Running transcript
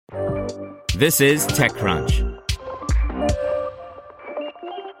This is TechCrunch.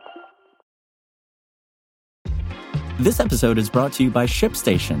 This episode is brought to you by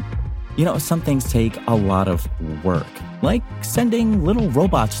ShipStation. You know, some things take a lot of work, like sending little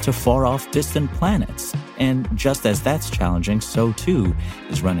robots to far-off distant planets. And just as that's challenging, so too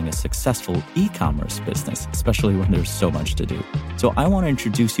is running a successful e-commerce business, especially when there's so much to do. So I want to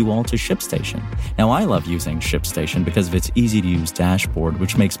introduce you all to ShipStation. Now, I love using ShipStation because of its easy-to-use dashboard,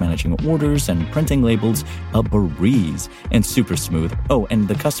 which makes managing orders and printing labels a breeze and super smooth. Oh, and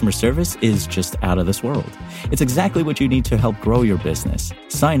the customer service is just out of this world. It's exactly what you need to help grow your business.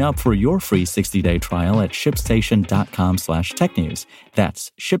 Sign up for your free 60-day trial at shipstation.com/technews.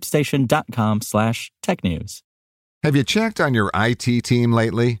 That's shipstation.com/technews. Have you checked on your IT team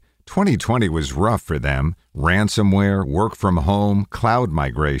lately? 2020 was rough for them. Ransomware, work from home, cloud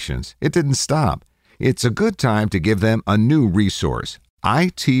migrations. It didn't stop. It's a good time to give them a new resource,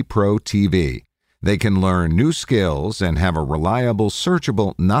 IT Pro TV. They can learn new skills and have a reliable,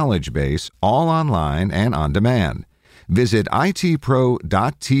 searchable knowledge base all online and on demand. Visit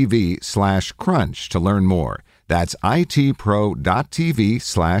itpro.tv/crunch to learn more. That's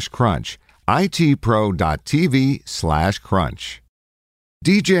itpro.tv/crunch. itpro.tv/crunch.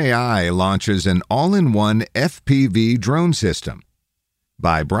 DJI launches an all-in-one FPV drone system.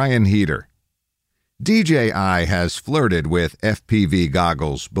 By Brian Heater. DJI has flirted with FPV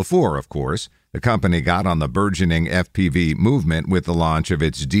goggles before, of course. The company got on the burgeoning FPV movement with the launch of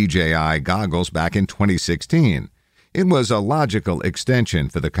its DJI Goggles back in 2016. It was a logical extension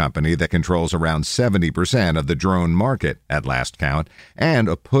for the company that controls around 70% of the drone market at last count, and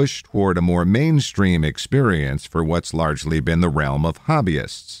a push toward a more mainstream experience for what's largely been the realm of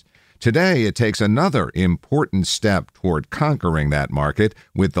hobbyists. Today, it takes another important step toward conquering that market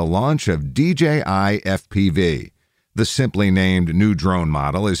with the launch of DJI FPV. The simply named new drone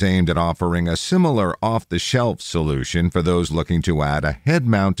model is aimed at offering a similar off-the-shelf solution for those looking to add a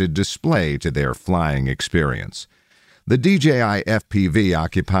head-mounted display to their flying experience. The DJI FPV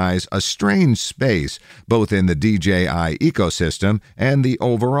occupies a strange space both in the DJI ecosystem and the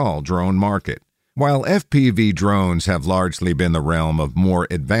overall drone market. While FPV drones have largely been the realm of more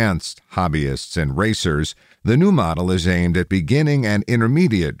advanced hobbyists and racers, the new model is aimed at beginning and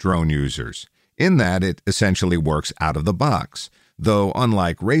intermediate drone users. In that, it essentially works out of the box. Though,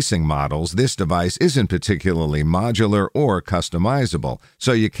 unlike racing models, this device isn't particularly modular or customizable,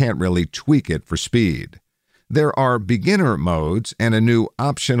 so you can't really tweak it for speed. There are beginner modes and a new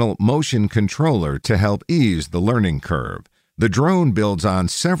optional motion controller to help ease the learning curve. The drone builds on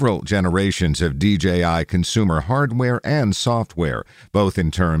several generations of DJI consumer hardware and software, both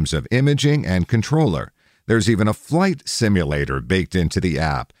in terms of imaging and controller. There's even a flight simulator baked into the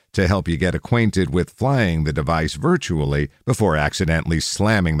app to help you get acquainted with flying the device virtually before accidentally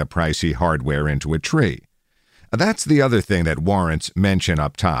slamming the pricey hardware into a tree. That's the other thing that warrants mention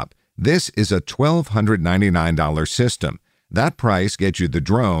up top. This is a $1,299 system. That price gets you the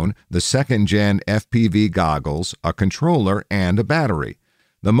drone, the second-gen FPV goggles, a controller, and a battery.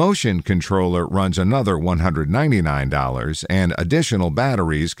 The motion controller runs another $199, and additional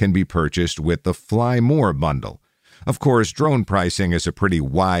batteries can be purchased with the Fly More bundle. Of course, drone pricing is a pretty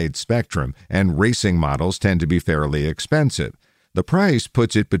wide spectrum, and racing models tend to be fairly expensive. The price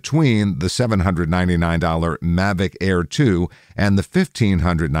puts it between the $799 Mavic Air 2 and the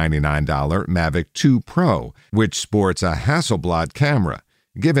 $1,599 Mavic 2 Pro, which sports a Hasselblad camera.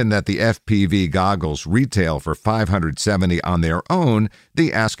 Given that the FPV goggles retail for $570 on their own,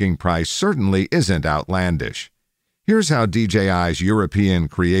 the asking price certainly isn't outlandish. Here's how DJI's European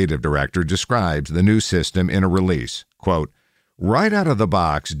creative director describes the new system in a release. Quote, "Right out of the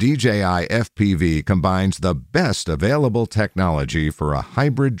box, DJI FPV combines the best available technology for a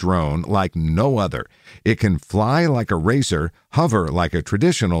hybrid drone like no other. It can fly like a racer, hover like a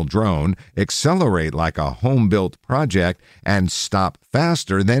traditional drone, accelerate like a home-built project, and stop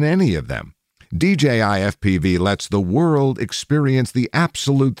faster than any of them. DJI FPV lets the world experience the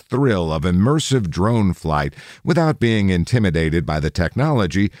absolute thrill of immersive drone flight without being intimidated by the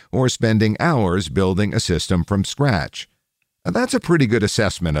technology or spending hours building a system from scratch." That's a pretty good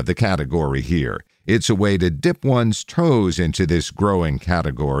assessment of the category here. It's a way to dip one's toes into this growing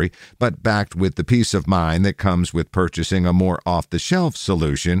category, but backed with the peace of mind that comes with purchasing a more off-the-shelf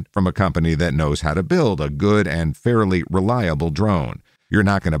solution from a company that knows how to build a good and fairly reliable drone. You're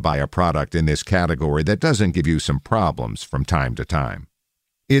not going to buy a product in this category that doesn't give you some problems from time to time.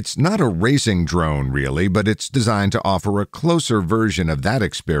 It's not a racing drone, really, but it's designed to offer a closer version of that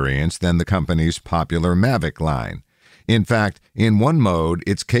experience than the company's popular Mavic line. In fact, in one mode,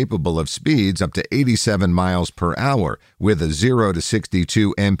 it's capable of speeds up to 87 miles per hour with a 0 to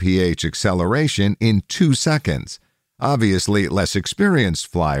 62 mph acceleration in 2 seconds. Obviously, less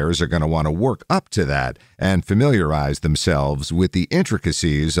experienced flyers are going to want to work up to that and familiarize themselves with the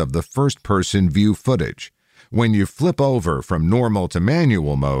intricacies of the first-person view footage. When you flip over from normal to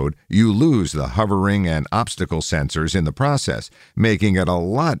manual mode, you lose the hovering and obstacle sensors in the process, making it a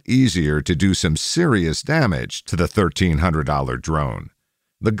lot easier to do some serious damage to the $1,300 drone.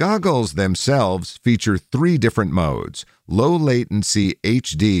 The goggles themselves feature 3 different modes. Low latency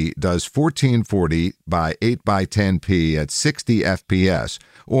HD does 1440 by 8x10p at 60 fps,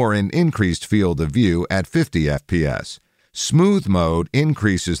 or an increased field of view at 50 fps. Smooth mode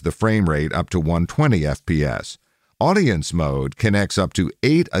increases the frame rate up to 120 fps. Audience mode connects up to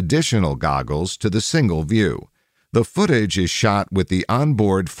 8 additional goggles to the single view. The footage is shot with the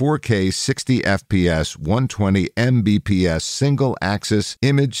onboard 4K 60 fps 120 mbps single-axis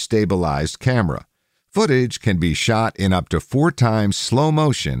image-stabilized camera. Footage can be shot in up to 4 times slow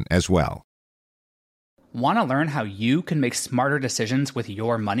motion as well. Want to learn how you can make smarter decisions with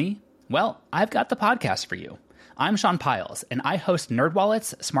your money? Well, I've got the podcast for you. I'm Sean Piles, and I host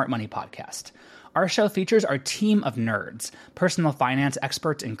NerdWallet's Smart Money Podcast. Our show features our team of nerds, personal finance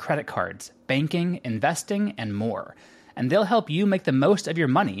experts in credit cards, banking, investing, and more. And they'll help you make the most of your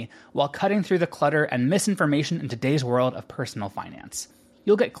money while cutting through the clutter and misinformation in today's world of personal finance.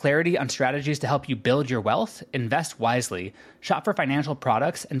 You'll get clarity on strategies to help you build your wealth, invest wisely, shop for financial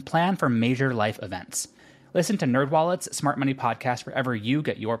products, and plan for major life events. Listen to NerdWallet's Smart Money Podcast wherever you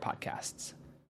get your podcasts.